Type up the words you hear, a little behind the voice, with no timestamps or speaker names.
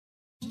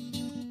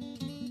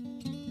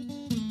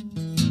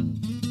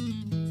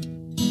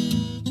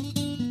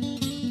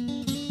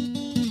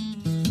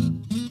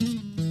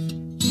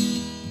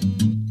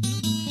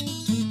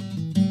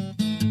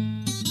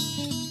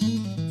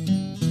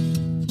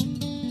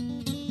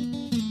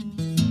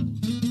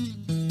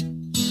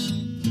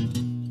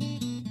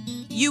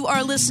You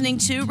are listening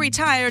to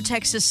Retire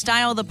Texas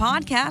Style, the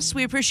podcast.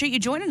 We appreciate you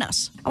joining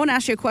us. I want to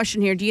ask you a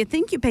question here. Do you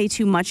think you pay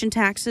too much in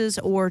taxes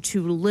or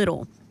too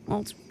little?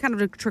 Well, it's kind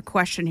of a trick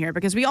question here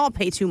because we all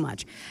pay too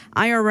much.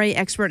 IRA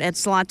expert Ed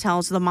Slott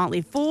tells The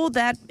Motley Fool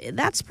that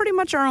that's pretty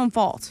much our own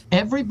fault.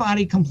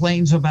 Everybody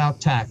complains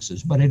about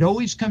taxes, but it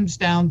always comes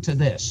down to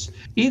this.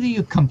 Either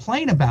you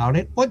complain about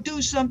it or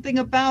do something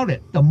about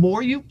it. The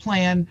more you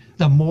plan,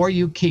 the more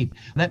you keep.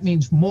 That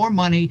means more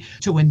money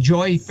to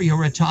enjoy for your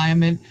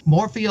retirement,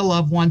 more for your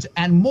loved ones,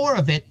 and more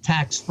of it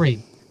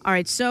tax-free. All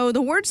right, so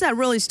the words that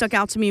really stuck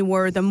out to me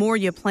were the more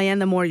you plan,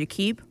 the more you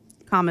keep.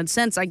 Common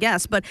sense, I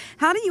guess. But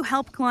how do you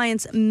help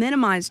clients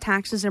minimize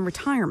taxes in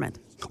retirement?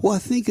 Well, I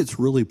think it's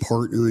really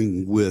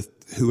partnering with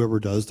whoever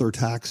does their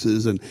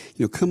taxes and,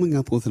 coming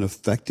up with an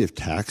effective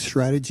tax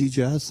strategy,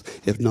 Jess.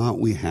 If not,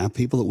 we have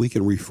people that we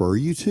can refer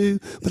you to.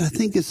 But I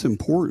think it's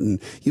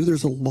important.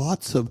 There's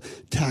lots of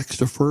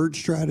tax-deferred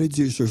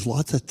strategies. There's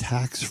lots of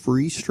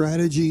tax-free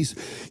strategies.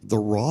 The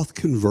Roth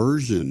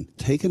conversion,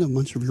 taking a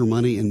bunch of your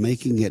money and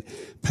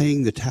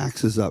paying the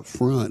taxes up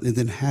front and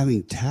then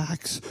having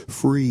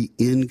tax-free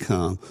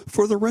income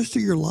for the rest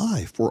of your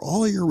life, for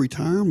all of your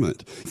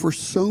retirement. For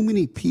so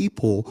many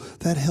people,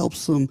 that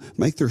helps them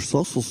make their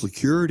Social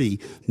Security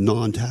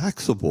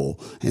non-taxable.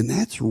 And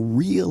that's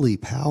really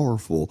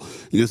powerful.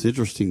 It's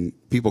interesting.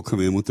 People come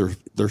in with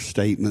their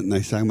statement and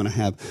they say, I'm going to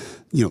have,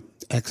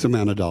 X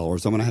amount of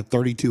dollars. I'm going to have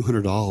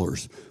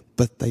 $3,200.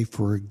 But they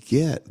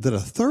forget that a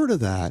third of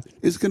that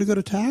is going to go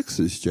to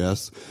taxes,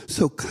 Jess.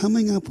 So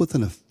coming up with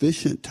an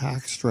efficient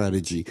tax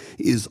strategy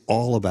is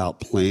all about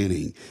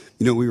planning.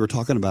 We were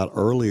talking about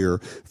earlier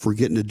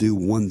forgetting to do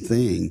one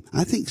thing.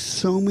 I think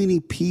so many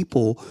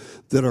people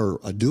that are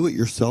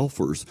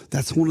do-it-yourselfers,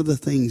 that's one of the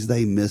things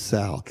they miss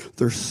out.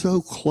 They're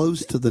so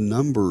close to the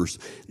numbers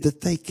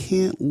that they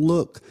can't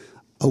look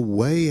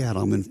away at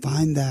them and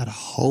find that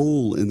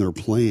hole in their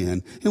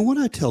plan. And what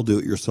I tell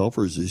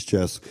do-it-yourselfers is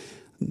just,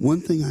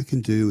 one thing I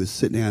can do is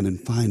sit down and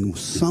find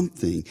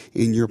something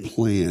in your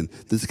plan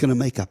that's going to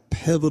make a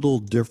pivotal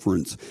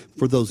difference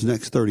for those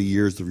next 30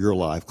 years of your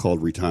life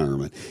called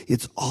retirement.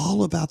 It's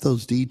all about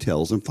those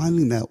details and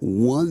finding that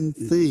one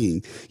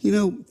thing.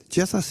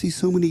 Jess, I see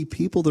so many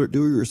people that are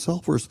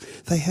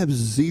do-it-yourselfers, they have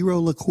zero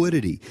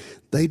liquidity.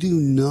 They do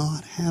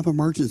not have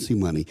emergency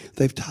money.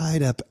 They've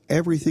tied up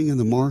everything in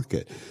the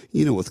market.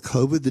 With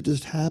COVID that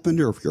just happened,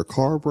 or if your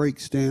car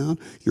breaks down,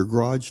 your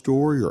garage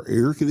door, your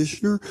air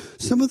conditioner,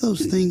 some of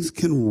those things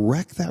can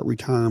wreck that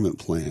retirement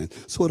plan.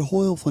 So at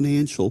Hoyle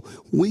Financial,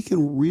 we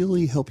can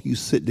really help you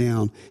sit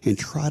down and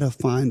try to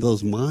find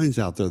those mines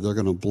out there that are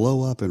going to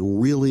blow up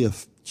and really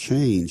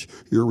change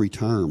your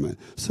retirement.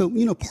 So,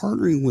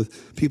 partnering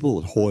with people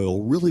at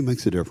Hoyle really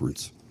makes a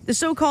difference. The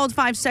so-called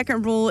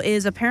 5-second rule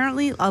is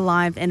apparently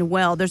alive and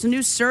well. There's a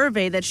new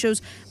survey that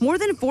shows more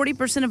than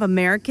 40% of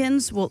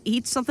Americans will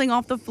eat something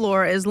off the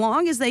floor as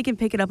long as they can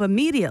pick it up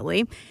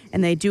immediately,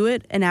 and they do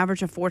it an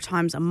average of 4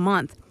 times a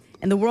month.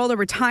 In the world of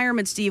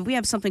retirement, Steve, we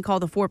have something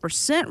called the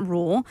 4%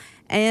 rule.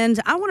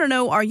 And I want to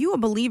know, are you a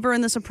believer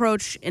in this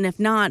approach? And if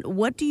not,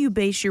 what do you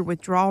base your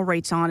withdrawal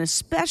rates on,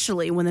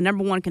 especially when the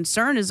number one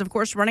concern is, of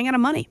course, running out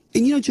of money?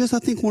 And, Jess, I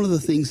think one of the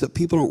things that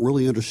people don't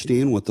really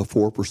understand what the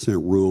 4%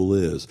 rule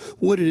is.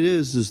 What it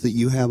is that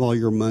you have all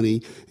your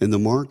money in the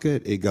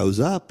market. It goes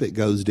up, it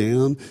goes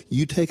down.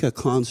 You take a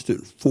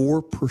constant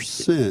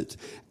 4%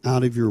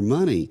 out of your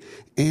money.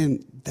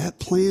 And that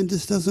plan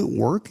just doesn't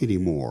work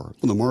anymore.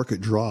 When the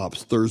market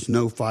drops, there's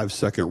no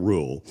 5-second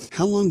rule.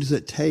 How long does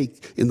it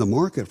take in the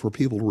market for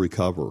people to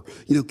recover?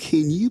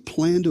 Can you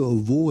plan to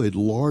avoid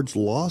large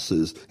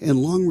losses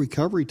and long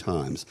recovery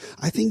times?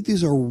 I think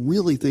these are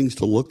really things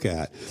to look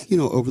at.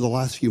 Over the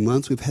last few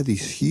months, we've had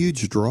these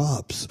huge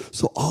drops.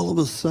 So all of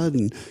a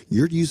sudden,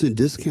 you're using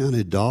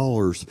discounted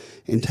dollars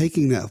and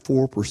taking that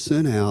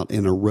 4% out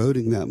and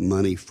eroding that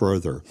money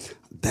further.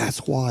 That's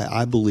why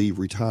I believe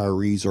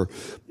retirees or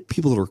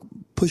people that are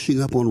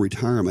pushing up on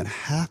retirement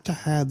have to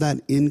have that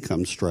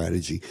income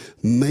strategy,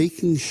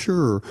 making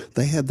sure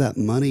they have that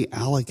money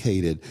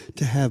allocated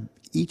to have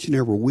each and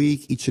every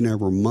week, each and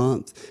every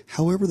month,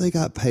 however they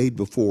got paid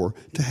before,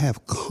 to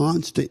have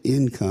constant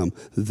income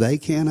they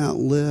can't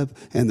outlive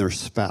and their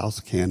spouse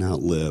can't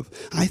outlive.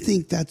 I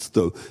think that's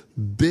the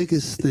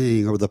biggest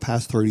thing over the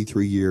past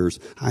 33 years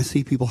I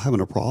see people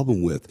having a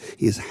problem with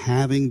is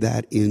having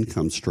that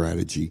income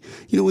strategy.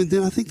 And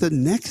then I think the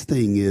next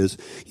thing is,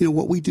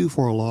 what we do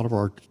for a lot of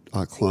our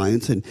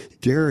clients, and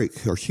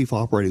Derek, our Chief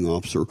Operating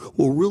Officer,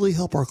 will really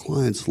help our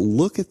clients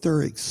look at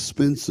their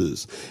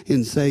expenses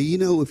and say,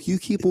 if you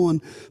keep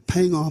on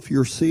paying off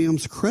your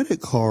Sam's credit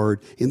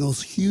card in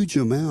those huge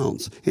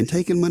amounts and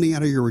taking money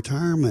out of your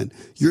retirement,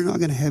 you're not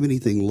going to have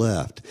anything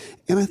left.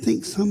 And I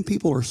think some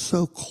people are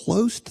so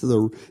close to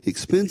the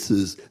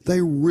expenses,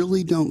 they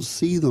really don't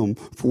see them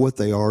for what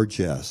they are,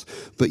 Jess.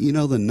 But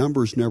the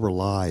numbers never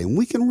lie, and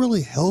we can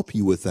really help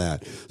you with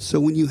that. So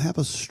when you have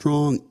a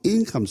strong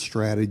income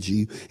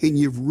strategy and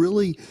you've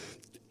really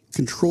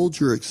controlled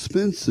your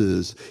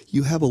expenses,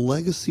 you have a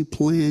legacy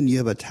plan, you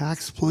have a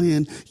tax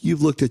plan,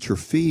 you've looked at your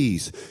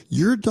fees.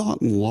 You're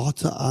dotting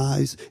lots of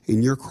I's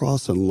and you're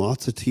crossing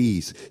lots of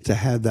T's to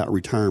have that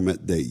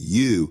retirement that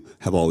you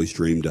have always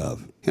dreamed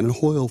of. And at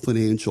Hoyle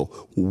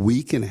Financial,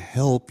 we can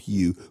help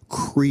you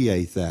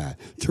create that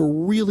to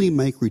really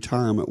make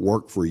retirement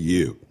work for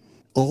you.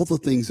 All the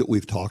things that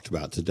we've talked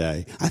about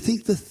today, I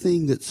think the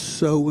thing that's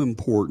so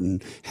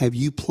important, have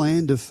you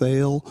planned to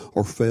fail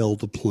or failed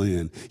to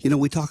plan? You know,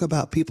 we talk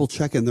about people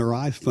checking their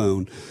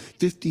iPhone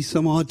 50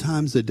 some odd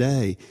times a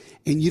day,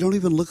 and you don't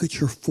even look at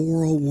your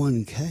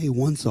 401k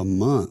once a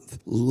month.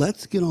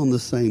 Let's get on the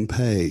same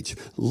page.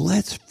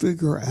 Let's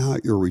figure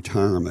out your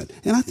retirement.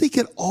 And I think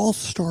it all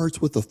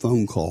starts with a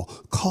phone call,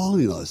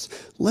 calling us.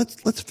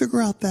 Let's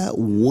figure out that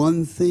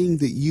one thing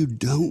that you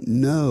don't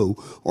know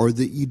or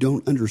that you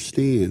don't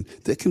understand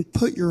that can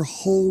put your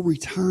whole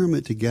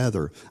retirement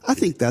together. I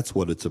think that's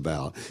what it's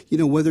about. You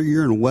know, whether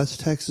you're in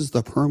West Texas,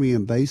 the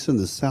Permian Basin,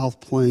 the South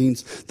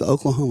Plains, the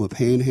Oklahoma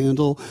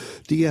Panhandle,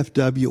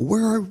 DFW,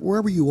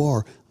 wherever you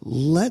are,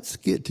 let's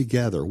get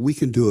together. We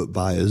can do it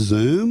via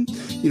Zoom.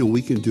 You know,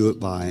 we can do it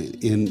by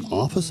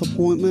in-office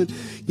appointment.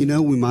 You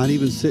know, we might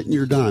even sit in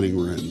your dining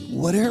room.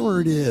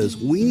 Whatever it is,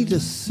 we need to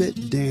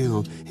sit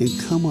down and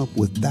come up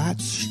with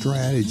that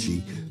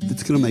strategy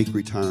that's going to make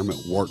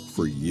retirement work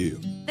for you.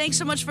 Thanks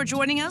so much for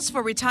joining us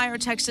for Retire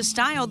Texas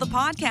Style, the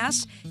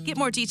podcast. Get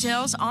more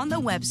details on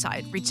the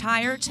website,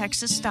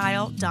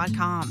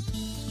 retiretexasstyle.com.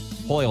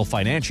 Hoyle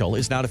Financial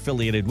is not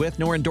affiliated with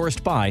nor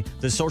endorsed by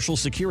the Social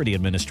Security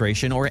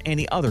Administration or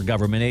any other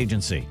government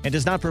agency and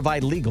does not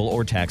provide legal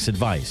or tax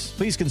advice.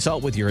 Please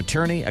consult with your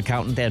attorney,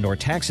 accountant, and/or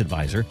tax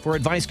advisor for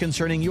advice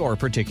concerning your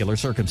particular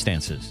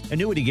circumstances.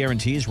 Annuity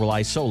guarantees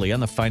rely solely on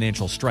the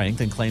financial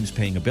strength and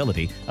claims-paying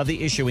ability of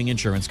the issuing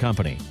insurance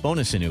company.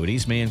 Bonus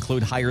annuities may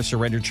include higher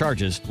surrender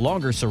charges,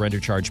 longer surrender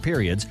charge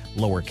periods,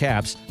 lower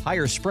caps,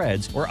 higher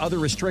spreads, or other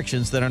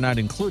restrictions that are not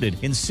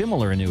included in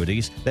similar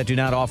annuities that do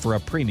not offer a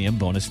premium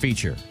bonus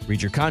feature.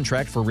 Read your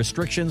contract for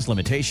restrictions,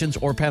 limitations,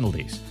 or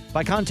penalties.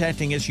 By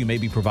contacting us, you may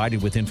be provided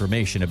with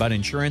information about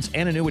insurance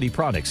and annuity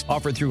products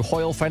offered through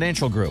Hoyle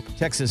Financial Group,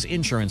 Texas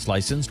Insurance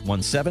Licensed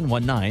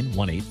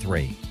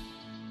 1719183.